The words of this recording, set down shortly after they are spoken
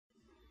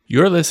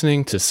You're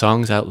listening to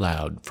Songs Out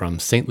Loud from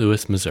St.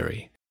 Louis,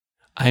 Missouri.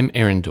 I'm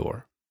Aaron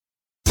Dorr.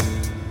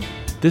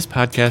 This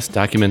podcast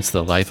documents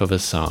the life of a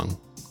song,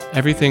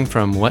 everything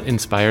from what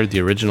inspired the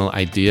original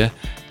idea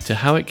to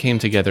how it came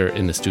together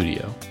in the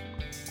studio.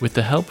 With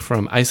the help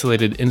from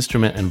isolated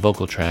instrument and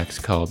vocal tracks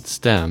called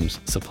stems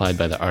supplied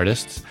by the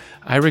artists,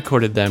 I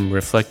recorded them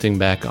reflecting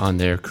back on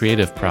their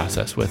creative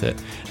process with it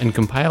and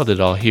compiled it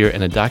all here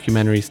in a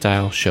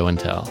documentary-style show and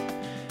tell.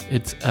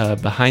 It's a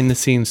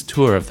behind-the-scenes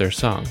tour of their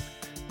song,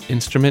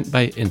 instrument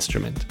by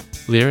instrument,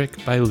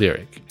 lyric by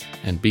lyric,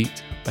 and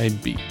beat by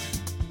beat.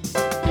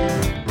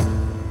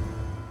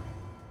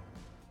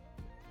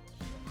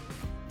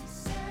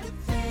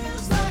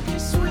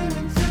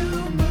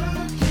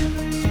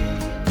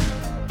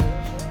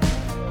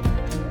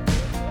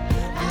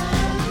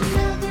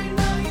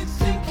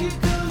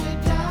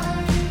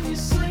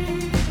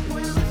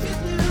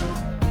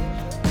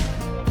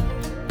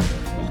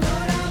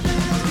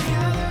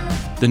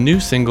 The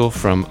new single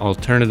from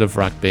alternative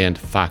rock band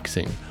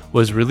Foxing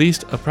was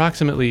released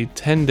approximately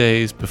 10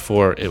 days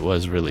before it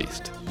was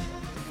released.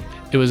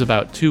 It was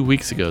about 2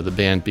 weeks ago the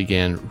band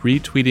began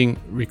retweeting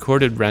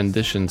recorded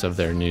renditions of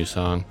their new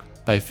song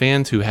by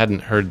fans who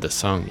hadn't heard the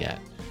song yet,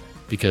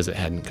 because it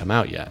hadn't come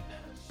out yet.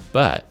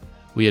 But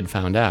we had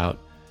found out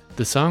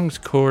the song's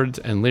chords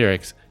and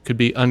lyrics could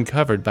be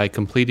uncovered by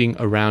completing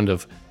a round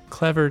of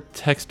clever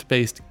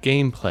text-based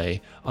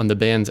gameplay on the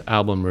band's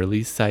album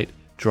release site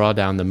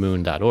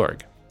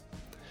drawdownthemoon.org.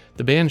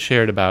 The band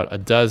shared about a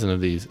dozen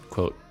of these,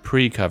 quote,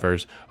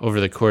 pre-covers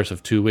over the course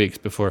of 2 weeks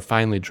before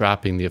finally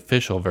dropping the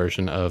official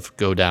version of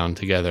Go Down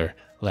Together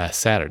last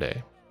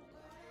Saturday.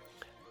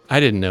 I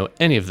didn't know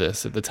any of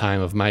this at the time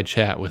of my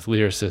chat with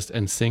lyricist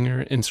and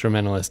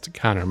singer-instrumentalist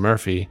Connor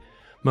Murphy,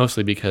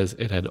 mostly because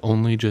it had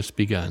only just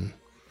begun,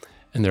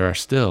 and there are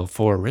still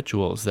 4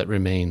 rituals that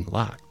remain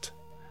locked.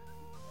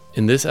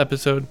 In this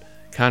episode,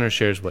 Connor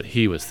shares what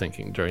he was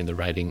thinking during the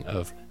writing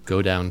of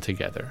Go Down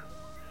Together.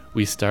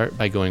 We start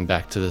by going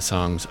back to the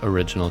song's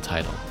original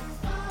title.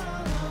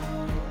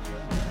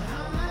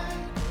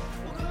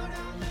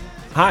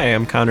 Hi,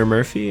 I'm Connor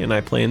Murphy, and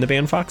I play in the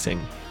band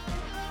Foxing.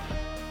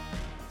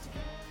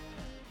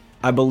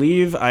 I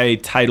believe I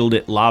titled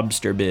it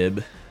Lobster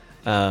Bib.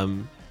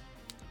 No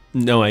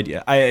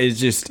idea. It's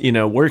just,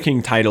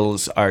 working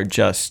titles are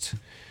just,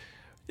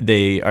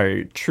 they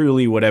are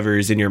truly whatever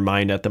is in your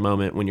mind at the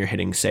moment when you're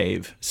hitting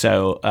save.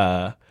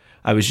 So,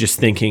 I was just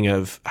thinking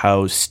of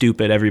how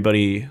stupid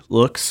everybody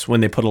looks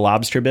when they put a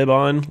lobster bib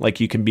on. Like,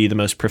 you can be the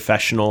most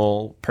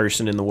professional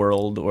person in the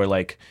world or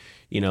like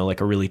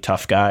a really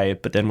tough guy.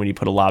 But then when you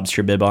put a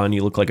lobster bib on,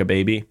 you look like a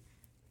baby.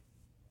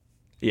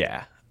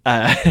 Yeah.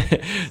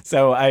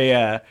 So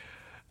it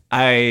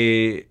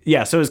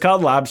was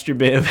called Lobster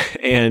Bib.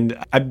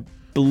 And I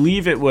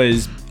believe it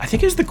was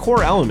the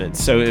core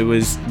elements. So it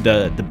was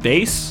the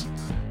bass,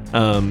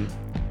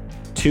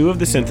 2 of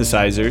the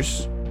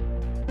synthesizers,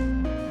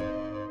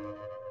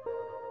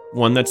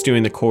 one that's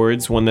doing the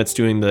chords, one that's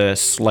doing the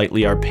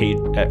slightly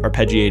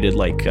arpeggiated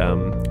like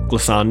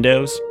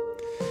glissandos,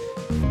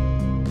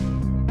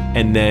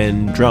 and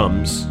then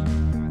drums.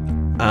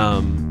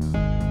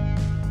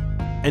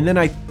 And then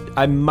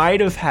I might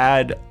have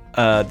had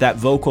that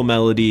vocal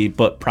melody,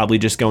 but probably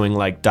just going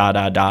like da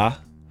da da,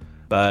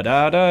 ba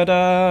da da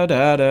da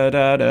da da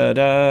da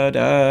da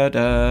da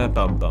da,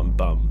 bum bum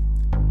bum,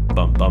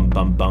 bum bum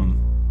bum bum.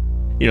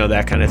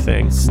 That kind of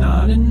thing. It's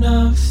not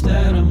enough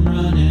that I'm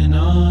running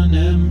on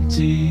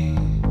empty.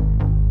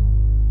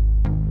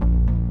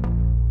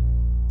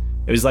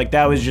 It was like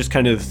that was just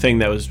kind of the thing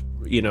that was,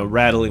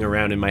 rattling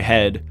around in my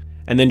head.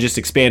 And then just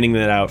expanding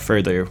that out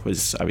further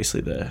was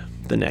obviously the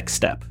next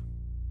step.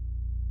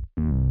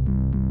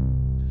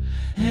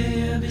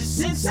 Hey, ever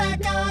since I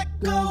got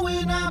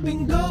going, I've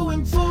been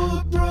going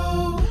for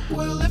broke.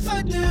 Well, if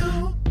I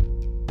do.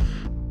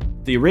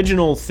 The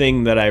original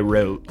thing that I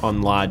wrote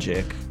on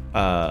Logic,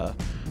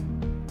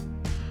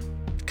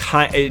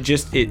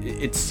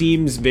 it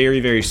seems very,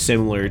 very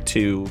similar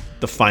to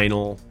the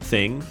final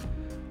thing.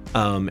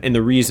 And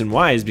the reason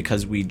why is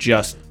because we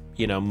just,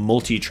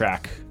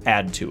 multi-track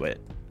add to it.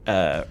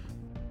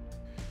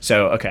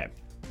 Okay.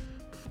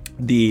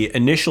 The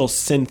initial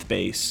synth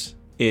bass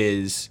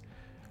is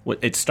what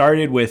it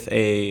started with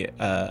a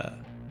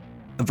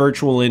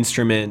virtual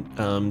instrument,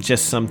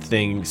 just some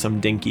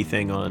dinky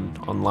thing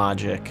on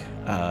Logic,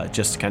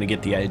 just to kind of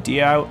get the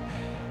idea out.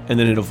 And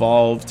then it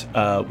evolved.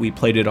 We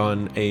played it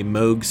on a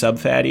Moog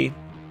Subfatty.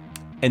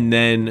 And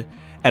then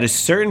at a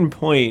certain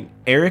point,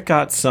 Eric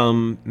got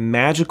some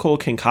magical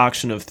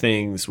concoction of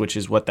things, which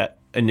is what that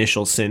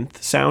initial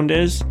synth sound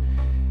is.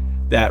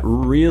 That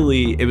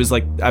really, it was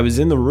like I was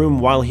in the room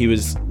while he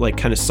was like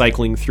kind of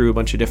cycling through a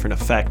bunch of different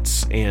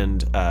effects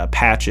and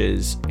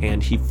patches.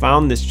 And he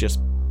found this just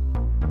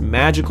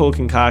magical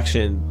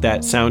concoction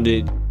that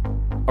sounded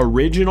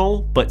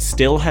original, but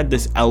still had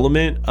this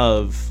element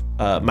of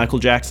Michael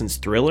Jackson's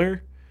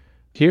Thriller.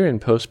 Here in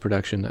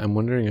post-production, I'm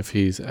wondering if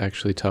he's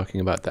actually talking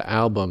about the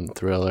album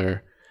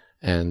Thriller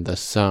and the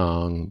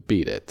song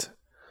Beat It.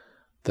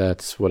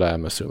 That's what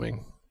I'm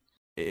assuming.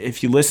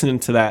 If you listen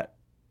to that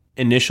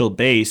initial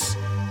bass,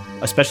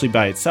 especially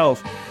by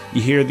itself,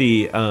 you hear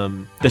the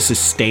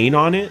sustain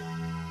on it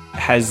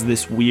has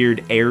this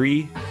weird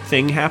airy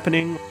thing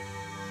happening.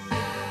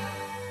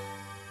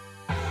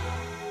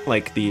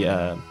 Like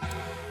the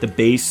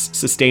bass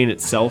sustain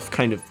itself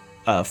kind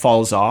of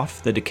falls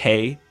off, the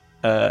decay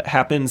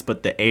happens,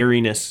 but the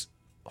airiness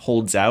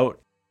holds out.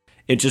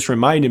 It just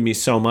reminded me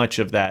so much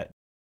of the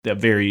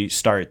very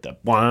start, the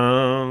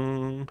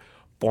boing,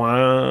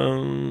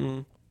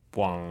 boing,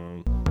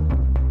 boing.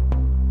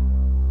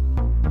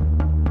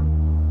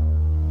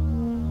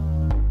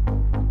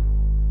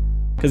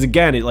 Because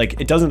again,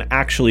 it doesn't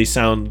actually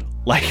sound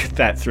like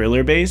that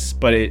Thriller bass,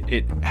 but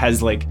it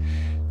has like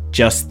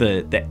just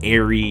the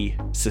airy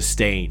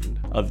sustain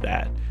of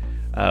that,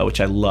 which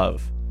I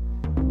love.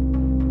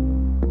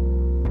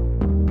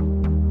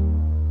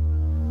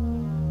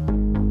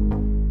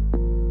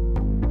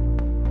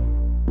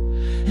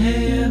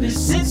 Ever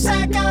since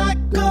I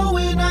got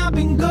going, I've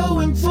been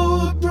going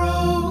for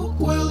broke.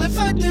 Well, if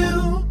I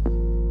do,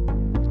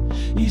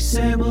 you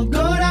said we'll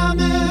go down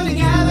there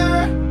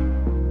together.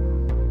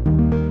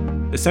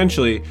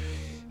 Essentially,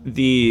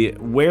 the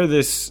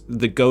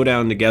Go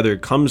Down Together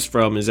comes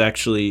from is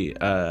actually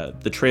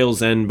The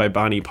Trail's End by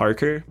Bonnie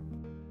Parker.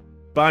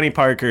 Bonnie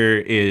Parker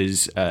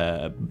is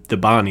the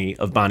Bonnie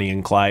of Bonnie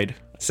and Clyde.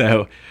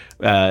 So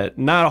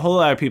not a whole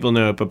lot of people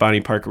know it, but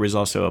Bonnie Parker was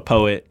also a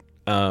poet.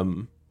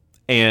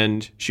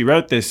 And she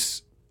wrote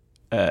this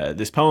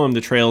poem,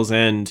 The Trail's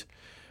End,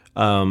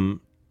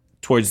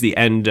 towards the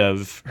end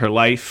of her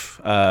life,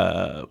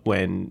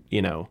 when,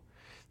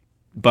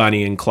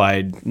 Bonnie and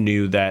Clyde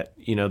knew that,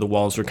 the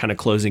walls were kind of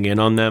closing in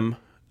on them.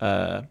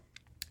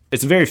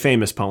 It's a very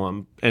famous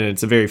poem, and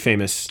it's a very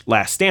famous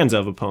last stanza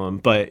of a poem,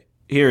 but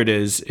here it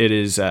is. It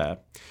is,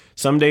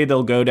 someday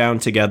they'll go down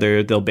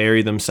together, they'll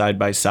bury them side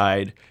by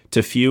side.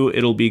 To few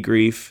it'll be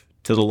grief,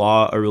 to the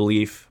law a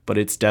relief, but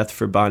it's death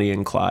for Bonnie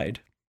and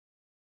Clyde.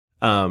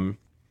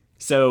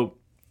 So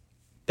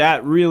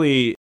that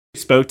really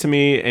spoke to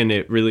me, and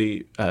it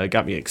really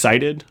got me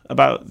excited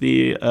about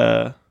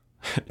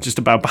just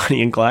about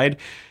Bonnie and Clyde.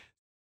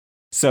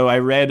 So I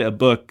read a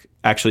book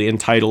actually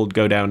entitled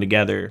Go Down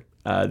Together,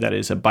 that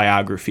is a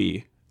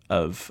biography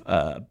of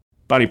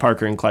Bonnie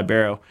Parker and Clyde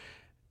Barrow.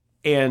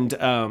 And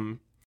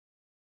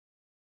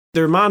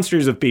they're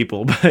monsters of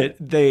people, but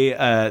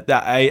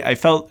I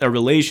felt a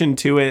relation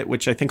to it,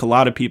 which I think a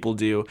lot of people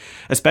do,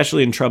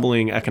 especially in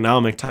troubling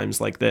economic times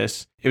like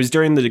this. It was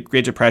during the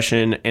Great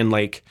Depression, and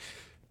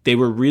they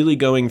were really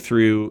going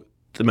through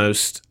the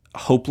most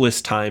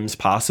hopeless times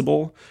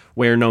possible,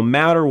 where no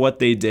matter what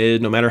they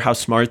did, no matter how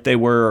smart they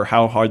were or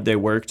how hard they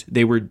worked,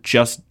 they were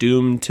just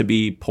doomed to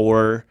be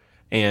poor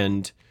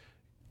and,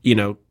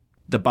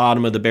 the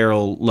bottom of the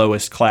barrel,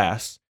 lowest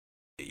class.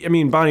 I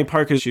mean, Bonnie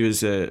Parker, she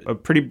was a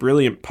pretty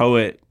brilliant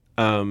poet,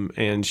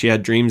 and she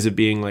had dreams of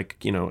being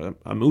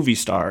a movie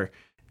star,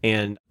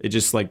 and it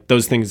just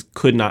those things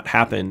could not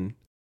happen.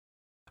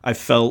 I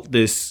felt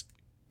this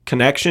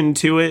connection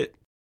to it.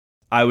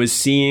 I was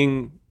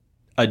seeing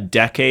a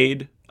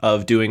decade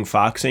of doing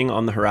foxing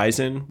on the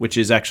horizon, which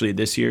is actually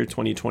this year,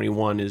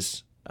 2021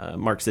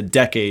 marks a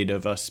decade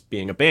of us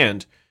being a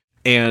band.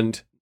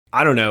 And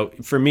I don't know,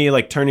 for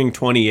me, turning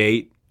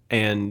 28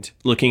 and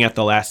looking at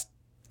the last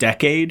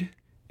decade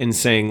and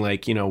saying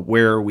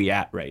where are we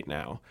at right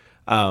now?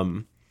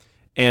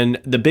 And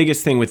the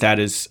biggest thing with that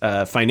is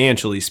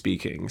financially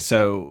speaking.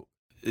 So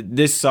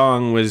this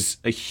song was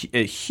a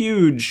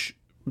huge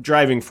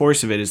driving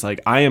force of it is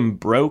I am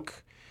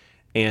broke,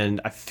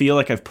 and I feel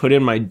like I've put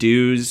in my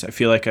dues. I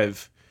feel like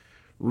I've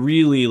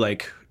really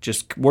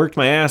just worked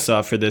my ass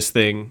off for this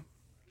thing.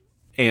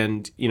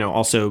 And,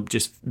 also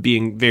just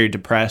being very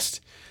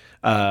depressed.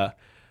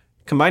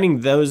 Combining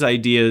those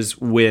ideas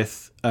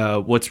with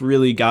what's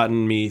really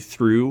gotten me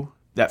through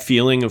that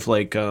feeling of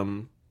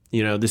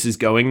this is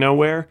going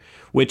nowhere,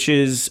 which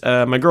is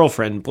my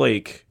girlfriend,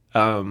 Blake.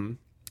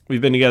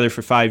 We've been together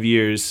for 5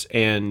 years,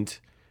 and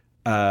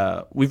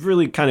we've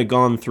really kind of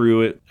gone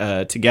through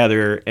it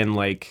together. And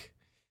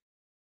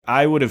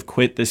I would have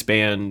quit this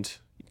band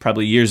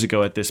probably years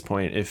ago at this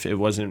point if it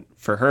wasn't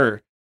for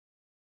her.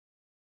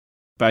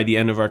 By the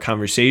end of our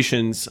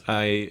conversations,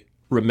 I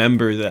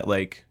remember that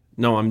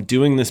no, I'm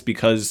doing this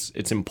because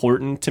it's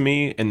important to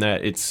me, and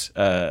that it's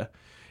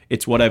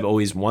what I've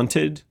always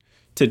wanted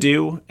to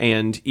do.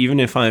 And even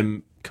if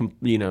I'm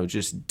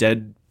just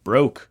dead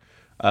broke,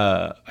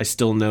 I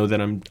still know that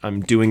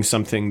I'm doing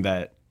something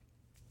that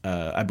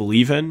I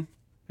believe in,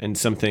 and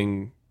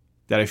something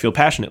that I feel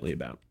passionately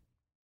about.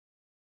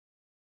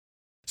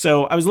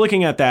 So I was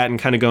looking at that and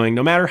kind of going,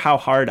 no matter how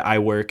hard I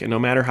work and no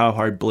matter how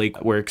hard Blake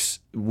works,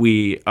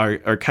 we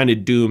are kind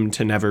of doomed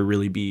to never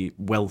really be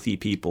wealthy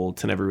people,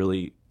 to never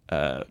really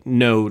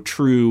know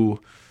true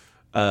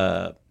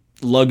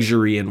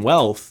luxury and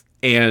wealth.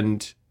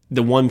 And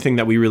the one thing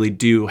that we really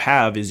do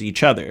have is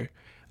each other.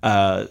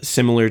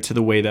 Similar to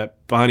the way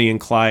that Bonnie and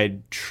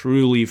Clyde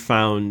truly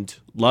found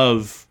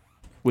love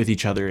with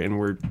each other and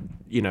were,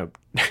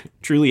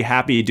 truly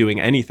happy doing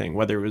anything,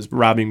 whether it was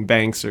robbing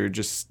banks or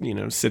just,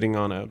 sitting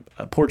on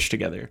a porch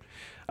together.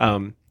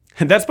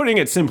 That's putting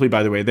it simply,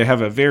 by the way. They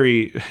have a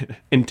very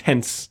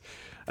intense,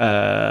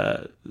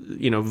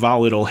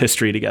 volatile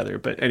history together.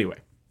 But anyway,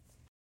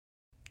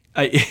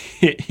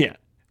 yeah,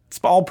 it's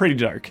all pretty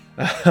dark.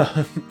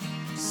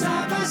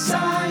 Side by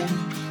side,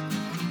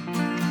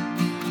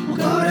 we'll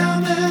go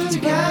down there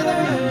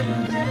together.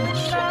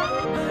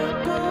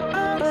 We'll go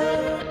down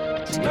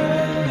there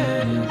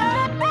together.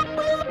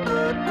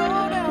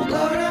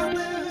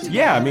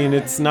 Yeah, I mean,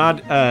 it's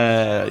not,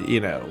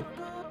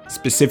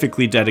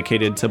 specifically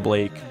dedicated to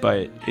Blake,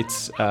 but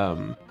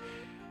I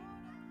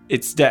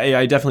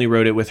definitely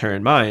wrote it with her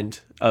in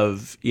mind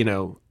of,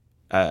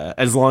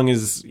 as long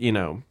as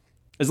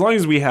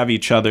we have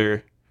each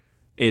other,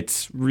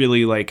 it's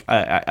really like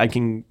I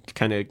can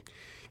kind of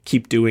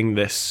keep doing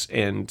this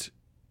and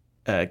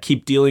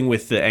keep dealing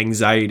with the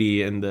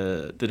anxiety and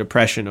the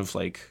depression of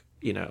like,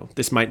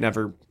 this might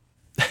never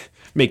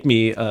make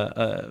me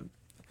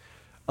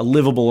a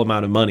livable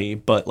amount of money,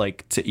 but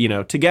like,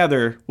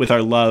 together with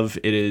our love,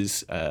 it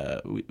is,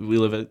 we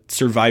live a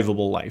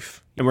survivable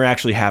life and we're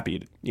actually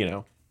happy,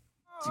 Together.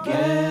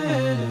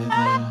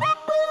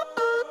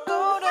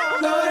 Go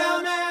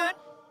down there.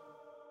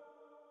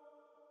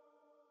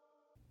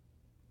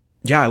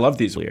 Yeah, I love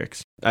these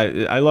lyrics.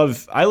 I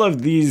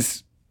love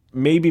these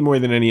maybe more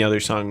than any other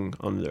song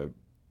on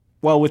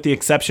with the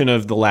exception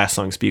of the last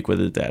song, Speak with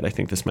the Dead. I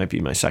think this might be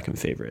my second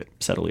favorite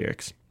set of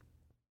lyrics.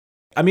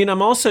 I mean,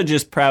 I'm also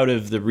just proud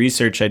of the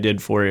research I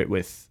did for it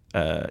with,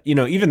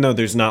 even though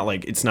there's not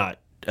like, it's not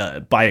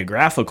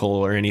biographical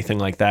or anything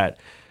like that.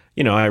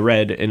 I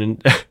read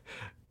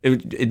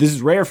this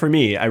is rare for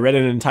me. I read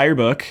an entire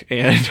book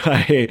and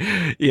I,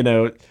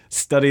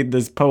 studied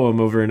this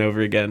poem over and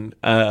over again.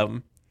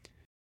 To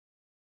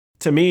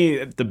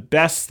me, the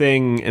best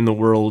thing in the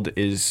world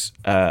is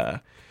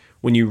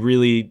when you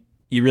really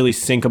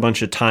sink a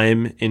bunch of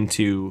time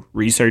into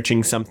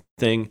researching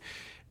something,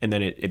 and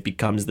then it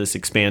becomes this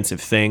expansive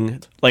thing,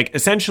 like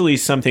essentially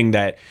something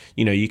that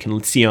you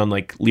can see on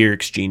like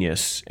Lyrics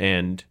Genius,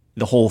 and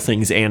the whole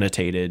thing's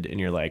annotated, and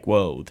you're like,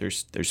 whoa,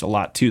 there's a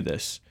lot to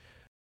this,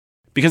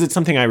 because it's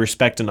something I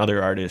respect in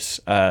other artists.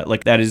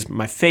 Like that is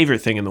my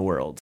favorite thing in the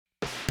world.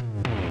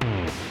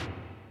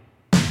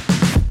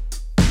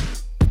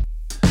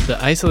 The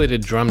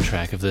isolated drum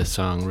track of this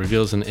song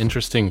reveals an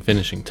interesting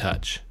finishing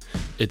touch.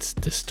 It's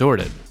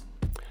distorted.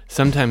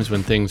 Sometimes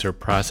when things are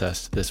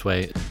processed this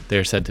way,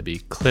 they're said to be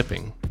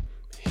clipping.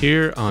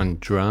 Here on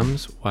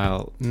drums,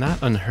 while not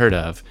unheard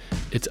of,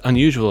 it's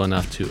unusual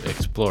enough to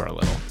explore a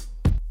little.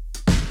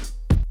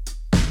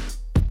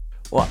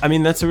 Well, I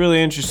mean, that's a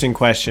really interesting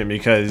question,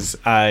 because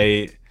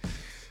I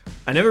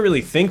never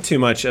really think too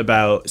much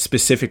about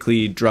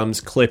specifically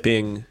drums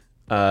clipping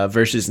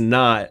versus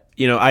not.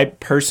 I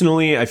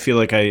personally, I feel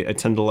like I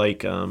tend to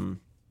like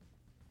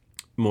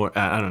more,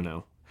 I don't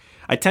know.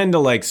 I tend to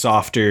like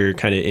softer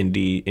kind of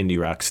indie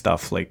rock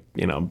stuff, like,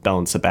 Belle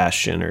and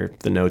Sebastian or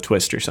the No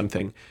Twist or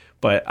something.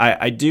 But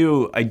I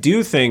do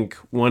think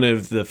one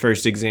of the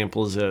first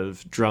examples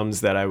of drums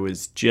that I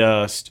was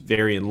just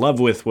very in love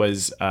with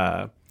was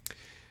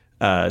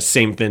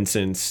St.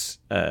 Vincent's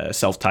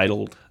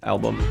self-titled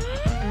album.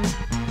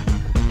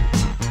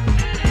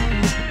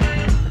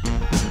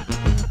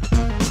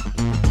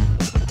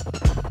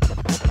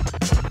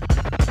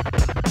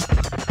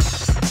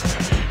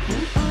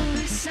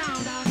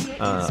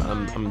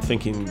 I'm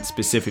thinking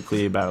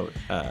specifically about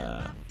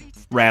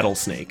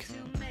Rattlesnake.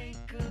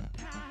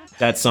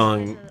 That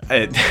song,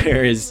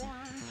 there is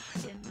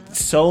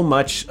so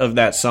much of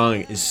that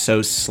song is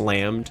so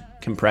slammed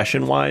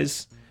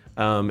compression-wise.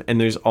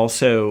 And there's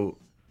also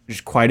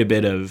just quite a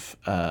bit of,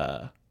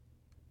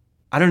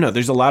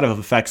 there's a lot of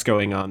effects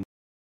going on.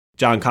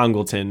 John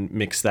Congleton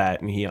mixed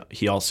that, and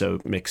he also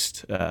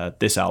mixed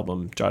this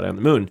album, Draw Down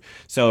the Moon.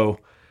 So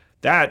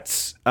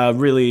that's a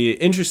really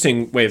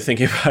interesting way of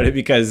thinking about it,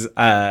 because,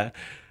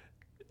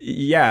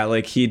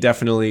 he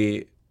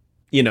definitely,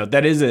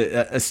 that is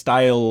a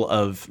style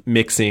of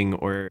mixing,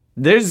 or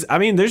there's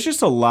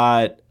just a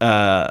lot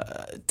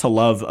to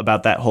love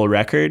about that whole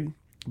record.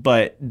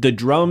 But the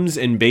drums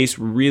and bass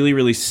really,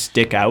 really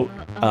stick out.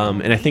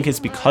 And I think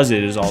it's because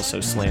it is also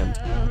slammed.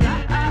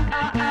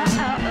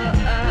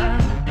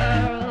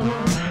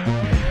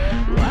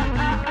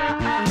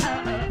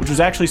 Which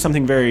was actually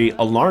something very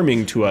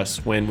alarming to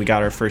us when we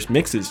got our first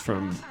mixes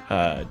from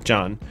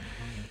John.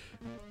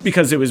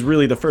 Because it was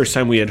really the first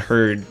time we had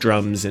heard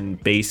drums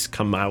and bass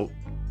come out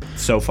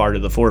so far to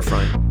the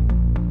forefront.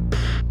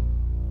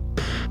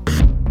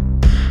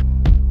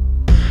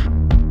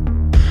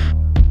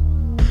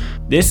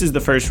 This is the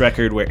first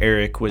record where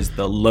Eric was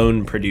the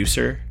lone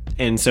producer.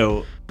 And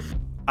so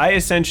I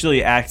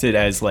essentially acted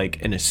as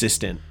like an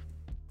assistant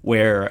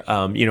where,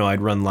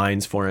 I'd run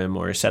lines for him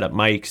or set up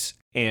mics.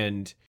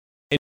 And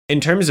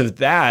in terms of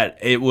that,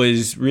 it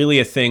was really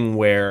a thing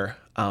where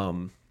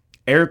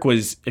Eric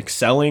was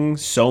excelling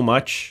so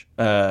much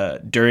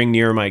during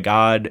Near My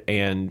God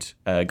and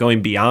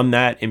going beyond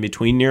that in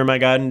between Near My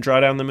God and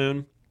Draw Down the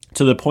Moon,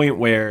 to the point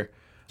where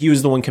he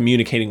was the one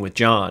communicating with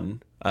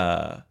John,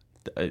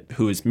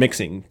 who was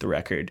mixing the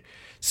record,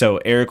 So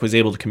Eric was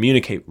able to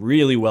communicate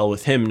really well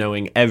with him,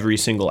 knowing every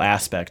single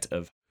aspect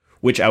of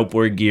which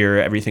outboard gear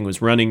everything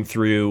was running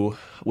through,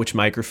 which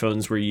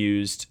microphones were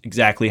used,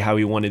 exactly how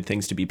he wanted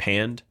things to be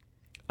panned.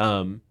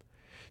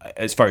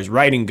 As far as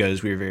writing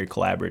goes, we were very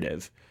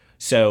collaborative.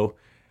 So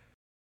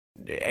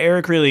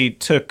Eric really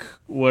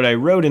took what I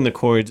wrote in the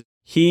chords.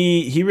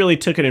 He really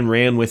took it and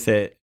ran with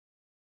it,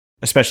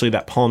 especially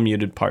that palm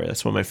muted part.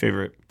 That's one of my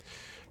favorite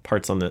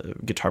parts on the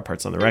guitar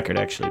parts on the record,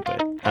 actually.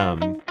 But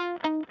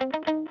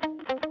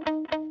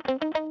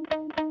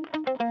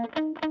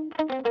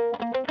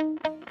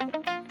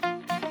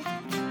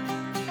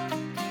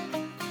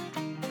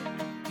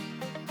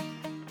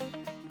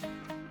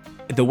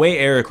the way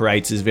Eric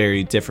writes is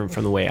very different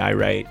from the way I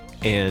write,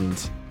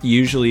 and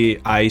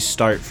usually I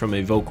start from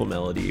a vocal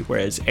melody,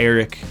 whereas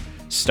Eric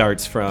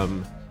starts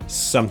from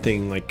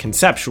something like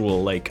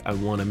conceptual, like I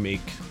want to make,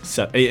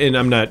 and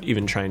I'm not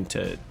even trying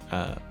to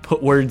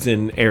put words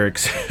in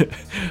Eric's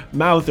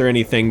mouth or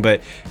anything,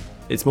 but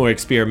it's more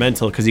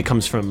experimental because he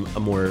comes from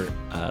a more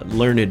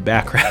learned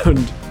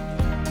background.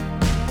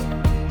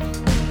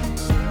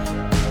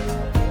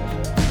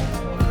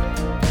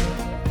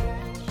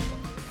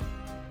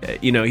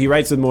 You know, he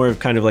writes with more of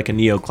kind of like a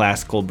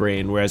neoclassical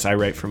brain, whereas I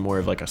write from more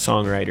of like a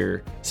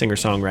songwriter,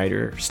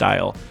 singer-songwriter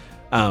style.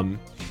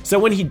 So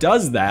when he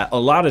does that, a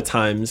lot of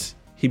times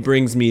he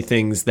brings me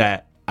things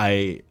that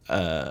I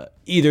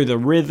either the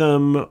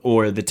rhythm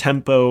or the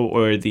tempo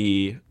or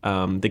the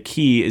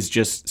key is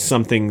just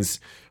something's,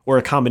 or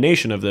a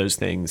combination of those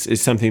things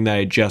is something that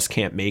I just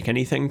can't make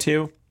anything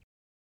to.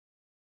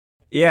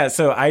 Yeah,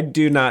 so I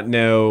do not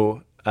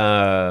know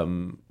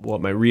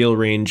what my real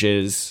range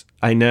is.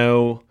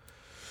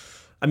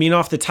 I mean,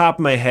 off the top of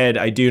my head,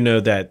 I do know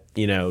that,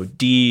 you know,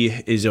 D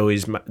is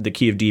always the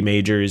key of D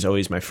major is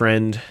always my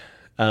friend.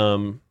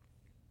 That's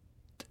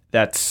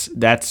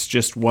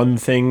just one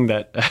thing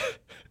that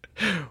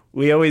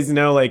we always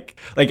know.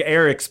 Like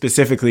Eric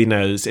specifically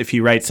knows if he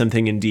writes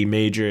something in D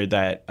major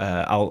that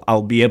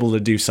I'll be able to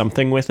do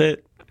something with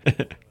it.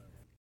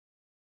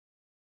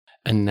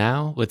 And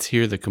now let's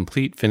hear the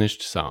complete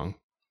finished song.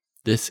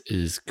 This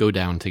is Go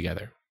Down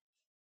Together.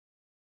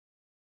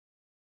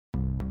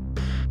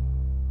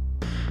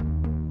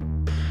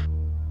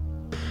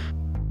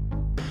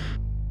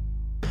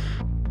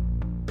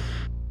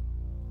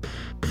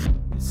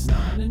 It's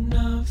not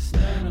enough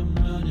that I'm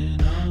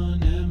running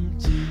on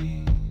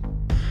empty.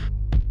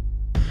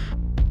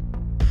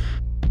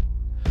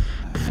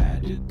 I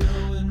had to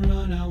go and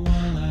run out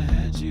while I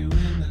had you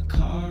in the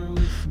car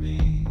with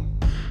me.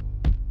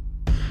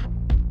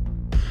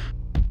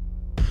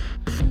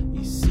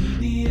 You see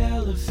the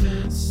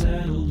elephant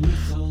saddled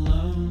with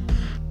alone.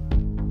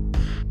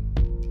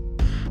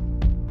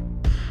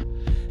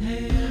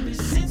 Hey, ever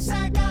since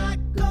I got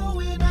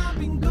going, I've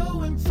been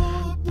going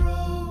for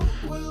broke.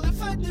 Well,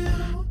 if I do,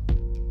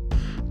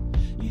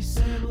 you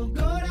said we'll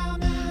go down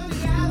there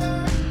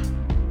together.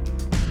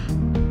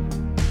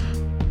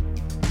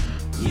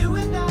 You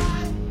and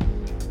I,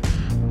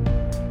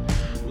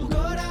 we'll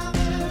go down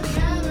there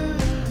together.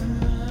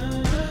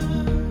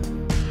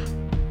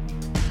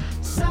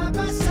 Side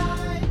by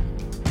side.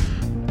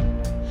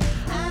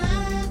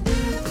 And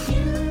if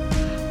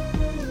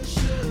you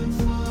should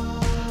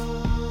fall,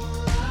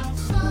 I'll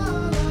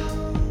follow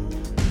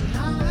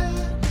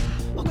behind.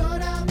 We'll go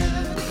down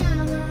there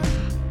together.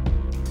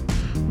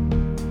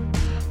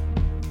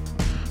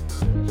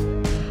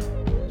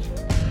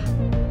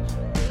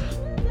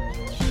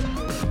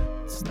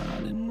 It's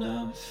not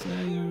enough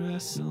that you're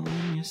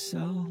wrestling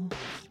yourself.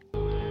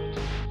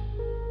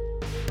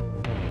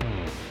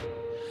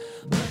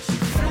 But your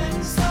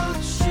friends talk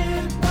shit.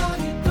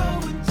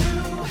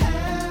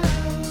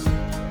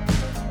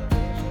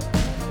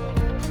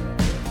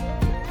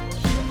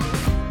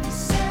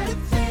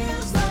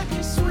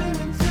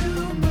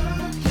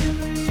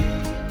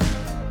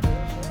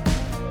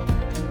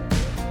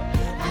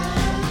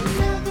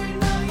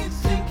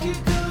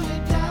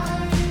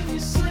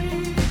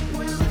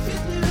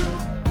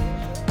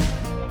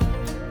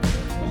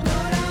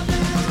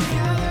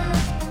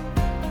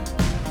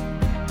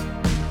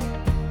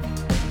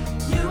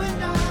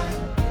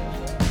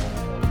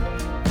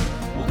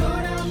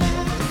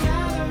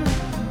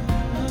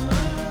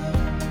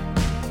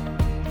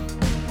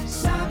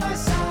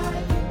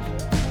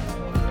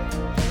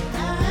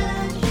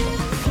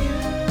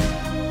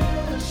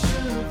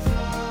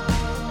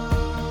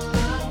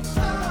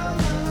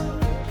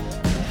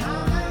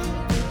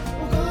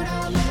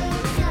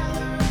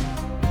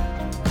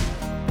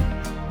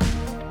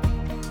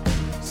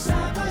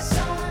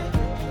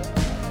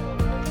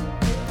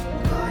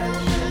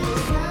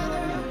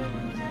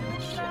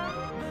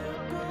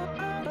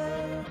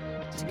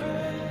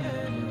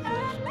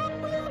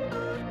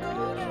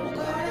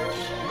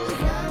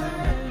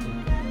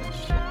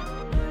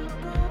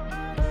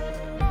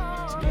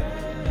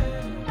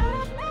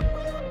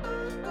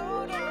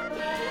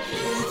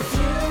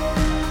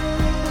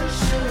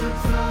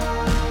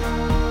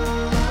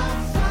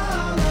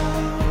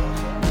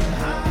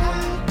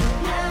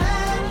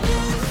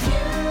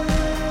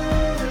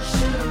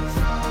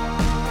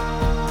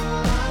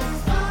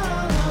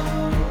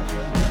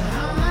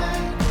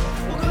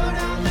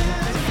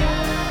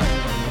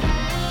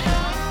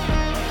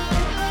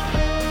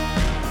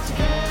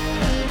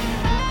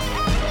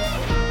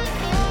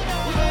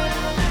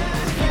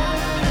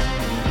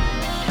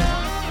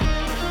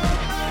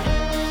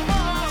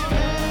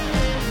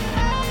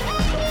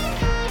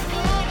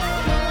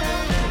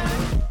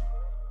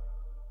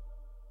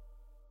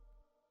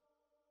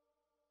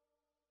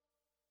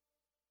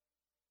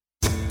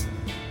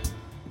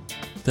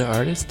 The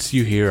artists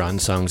you hear on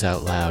Songs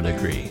Out Loud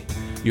agree.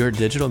 Your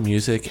digital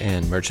music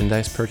and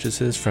merchandise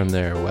purchases from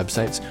their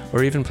websites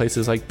or even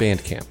places like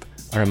Bandcamp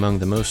are among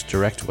the most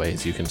direct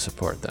ways you can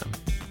support them.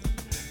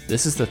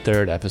 This is the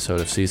third episode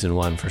of Season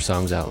 1 for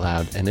Songs Out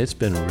Loud, and it's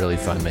been really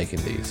fun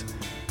making these.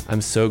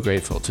 I'm so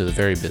grateful to the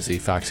very busy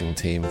Foxing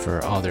team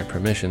for all their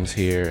permissions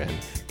here, and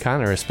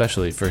Connor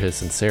especially for his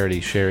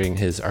sincerity sharing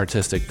his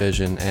artistic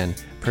vision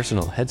and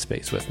personal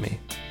headspace with me.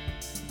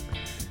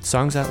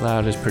 Songs Out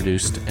Loud is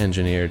produced,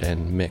 engineered,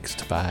 and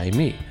mixed by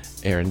me,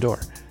 Aaron Dorr.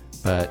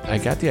 But I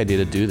got the idea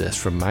to do this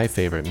from my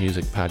favorite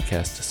music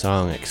podcast,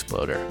 Song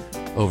Exploder,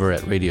 over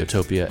at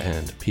Radiotopia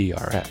and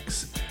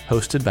PRX,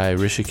 hosted by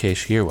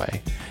Rishikesh Hirway,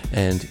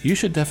 and you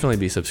should definitely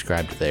be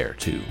subscribed there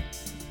too.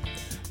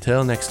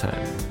 Till next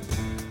time.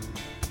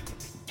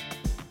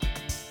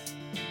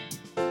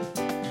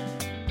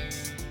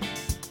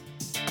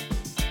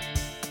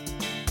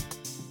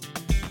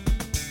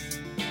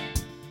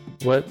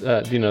 What,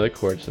 do you know the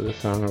chords of the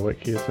song or what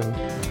key it's in?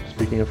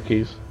 Speaking of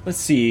keys. Let's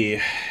see.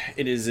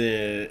 It is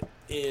it's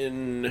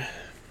in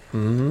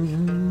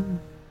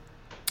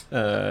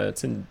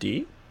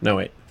D? No,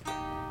 wait.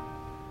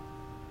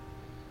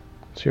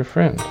 It's your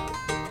friend.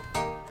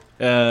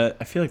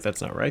 I feel like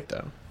that's not right,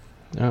 though.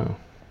 Oh.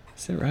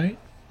 Is it right?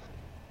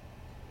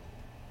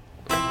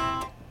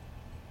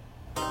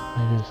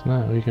 Maybe it's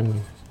not. We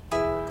can...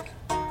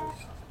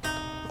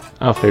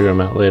 I'll figure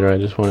them out later. I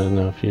just wanted to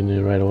know if you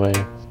knew right away.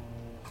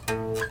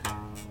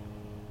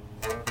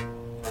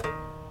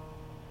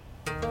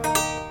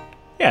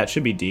 Yeah, it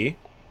should be D.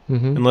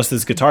 Mm-hmm. Unless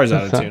this guitar's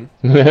out of tune.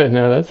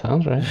 No, that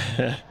sounds right.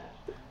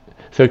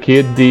 So key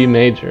of D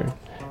major.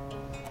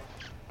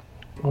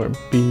 Or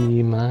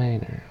B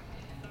minor.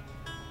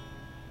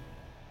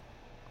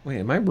 Wait,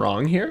 am I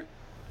wrong here?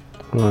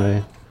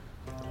 Why?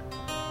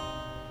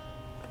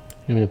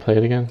 You want me to play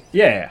it again?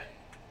 Yeah.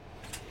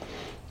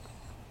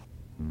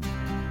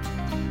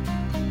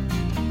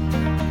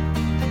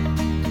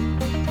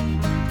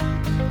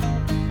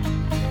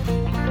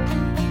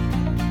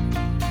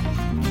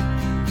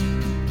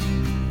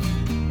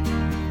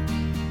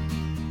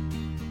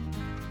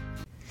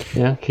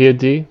 Yeah, key of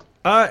D?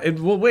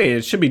 Well, wait,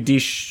 it should be D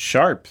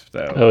sharp,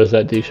 though. Oh, is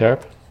that D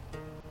sharp?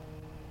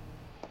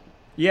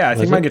 Yeah, I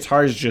think Was my it?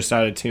 guitar is just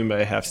out of tune by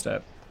a half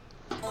step.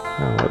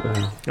 Oh, what the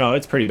hell? Oh,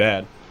 it's pretty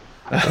bad.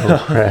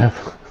 Oh, crap.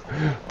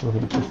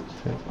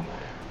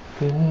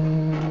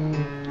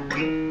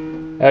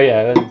 Oh,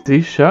 yeah, that's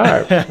D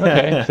sharp.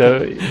 Okay,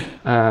 so,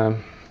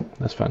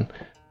 that's fun.